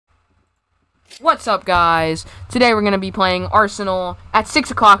What's up, guys? Today we're going to be playing Arsenal at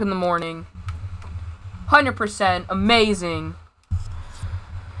 6 o'clock in the morning. 100% amazing.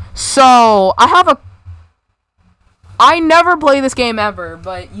 So, I never play this game ever,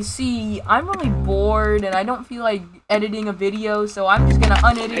 but you see, I'm really bored and I don't feel like editing a video, so I'm just going to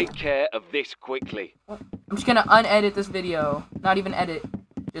unedit. Take care of this quickly. I'm just going to unedit this video. Not even edit.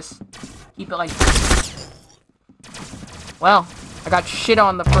 Just keep it like this. Well, I got shit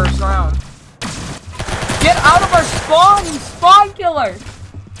on the first round. Get out of our spawn, you spawn killer!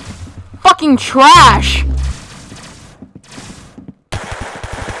 Fucking trash!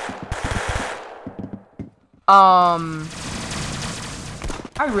 I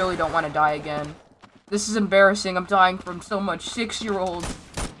really don't want to die again. This is embarrassing. I'm dying from so much 6-year-olds.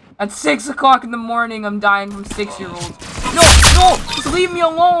 At 6 o'clock in the morning, I'm dying from 6-year-olds. No! No! Just leave me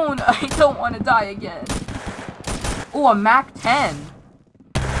alone! I don't want to die again. Oh, a Mac 10.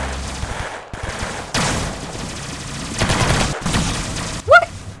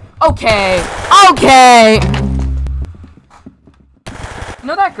 Okay, okay. You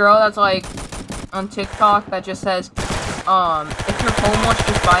know that girl that's like on TikTok that just says, if you're homeless,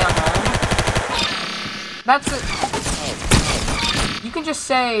 just buy a home? That's it. You can just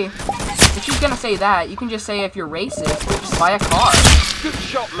say, if she's gonna say that, you can just say if you're racist, just buy a car. Good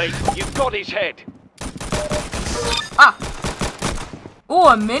shot, Lee. You've got his head. Ah. Oh,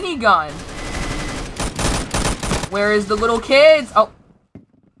 a minigun. Where is the little kids? Oh.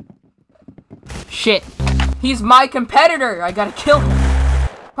 Shit. He's my competitor. I gotta kill him.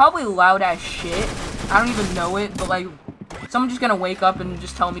 Probably loud ass shit. I don't even know it, but like, someone's just gonna wake up and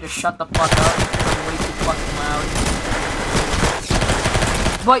just tell me to shut the fuck up. I'm way too fucking loud.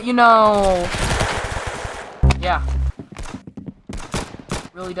 But you know, yeah.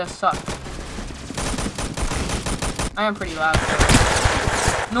 Really does suck. I am pretty loud.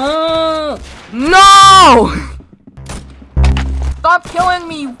 No! No! Stop killing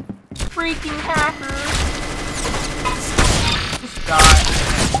me! Freaking hacker! Just die.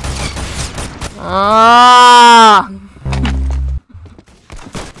 Ah!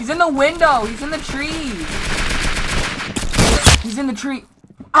 He's in the window. He's in the tree. He's in the tree.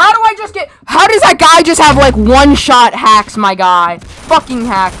 How do I just get? How does that guy just have like one-shot hacks, my guy? Fucking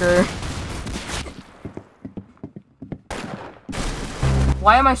hacker.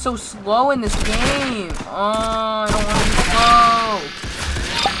 Why am I so slow in this game? Oh,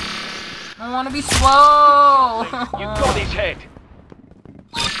 I don't want to be slow. I want to be slow. You got his head.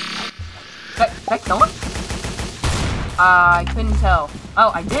 Did I kill him? I couldn't tell.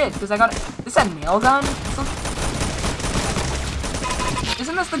 Oh, I did, because I got it. This is a nail gun?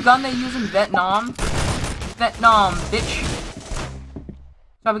 Isn't this the gun they use in Vietnam? Vietnam, bitch.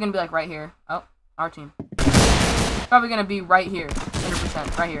 It's probably gonna be like right here. Oh, our team. It's probably gonna be right here.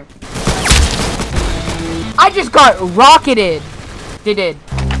 100%, right here. I just got rocketed. They did.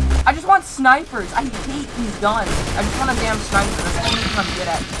 I just want snipers. I hate these guns. I just want a damn sniper. That's the only thing I'm good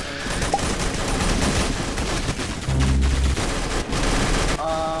at.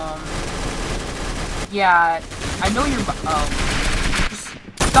 Yeah, I know you're. Oh, just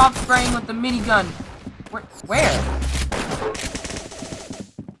stop spraying with the minigun. Where?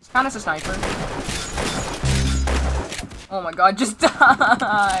 It's kind of a sniper. Oh my god, just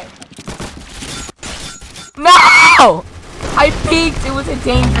die. No! I peeked! It was a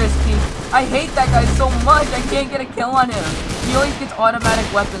dangerous peek. I hate that guy so much. I can't get a kill on him. He always gets automatic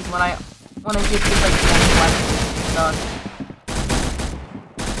weapons when I get his like weapons done.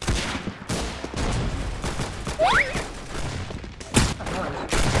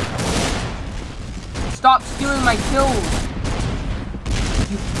 Stop stealing my kills.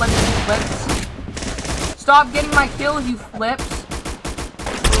 You flips. Stop getting my kills, you flips.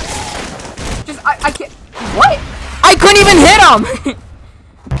 Just I can't. What? I couldn't even hit him!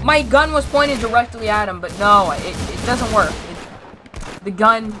 My gun was pointed directly at him, but no, it doesn't work. The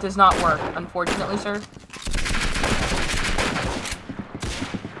gun does not work, unfortunately, sir.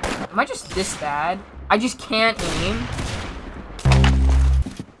 Am I just this bad? I just can't aim.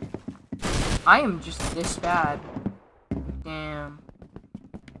 I am just this bad. Damn.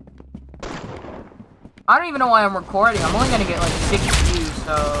 I don't even know why I'm recording. I'm only gonna get like 6 views,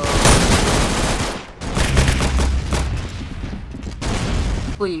 so...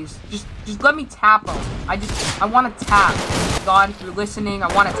 Please, just let me tap them. I want to tap. God, if you're listening, I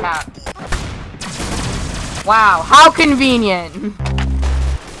want to tap. Wow, how convenient.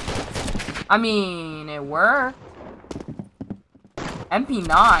 I mean, it worked.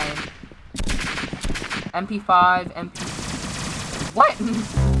 MP9. MP5, MP... What?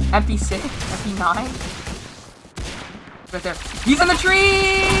 MP6? MP9? Right there. He's in the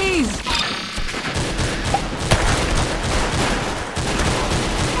trees!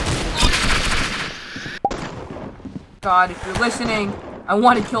 God, if you're listening, I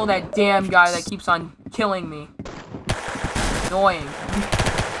want to kill that damn guy that keeps on killing me. Annoying.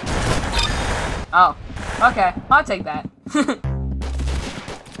 Oh, okay, I'll take that.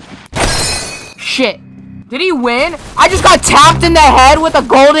 Shit. Did he win? I just got tapped in the head with a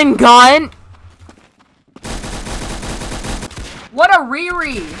golden gun. What a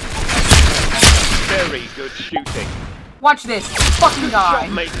Riri. Very good shooting. Watch this. Fucking die.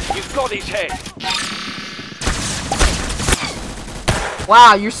 Shot, mate. You've got his head.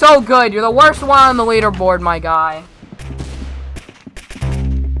 Wow, you're so good. You're the worst one on the leaderboard, my guy.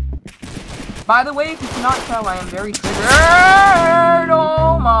 By the way, if you cannot tell, I am very triggered.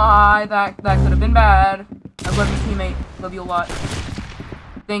 Oh my, that could have been bad. I love you, teammate. Love you a lot.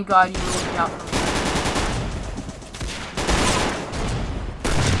 Thank God you were looking out for me.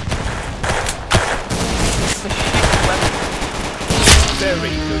 It's a shit weapon.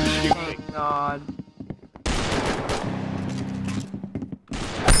 Very good shooting. Thank God.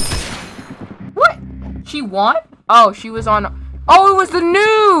 What? She won? Oh, she was on... Oh, it was the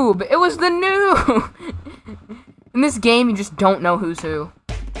noob! It was the noob! In this game, you just don't know who's who.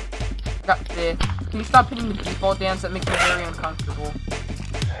 Got this. Can you stop hitting the default dance? That makes me very uncomfortable.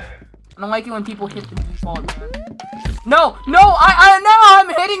 I don't like it when people hit the default dance. No! No! No! I'm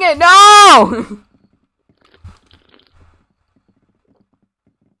hitting it! No!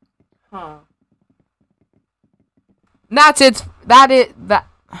 Huh. That's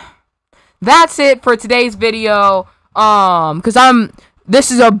it for today's video.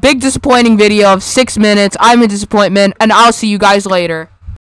 This is a big disappointing video of 6 minutes. I'm a disappointment, and I'll see you guys later.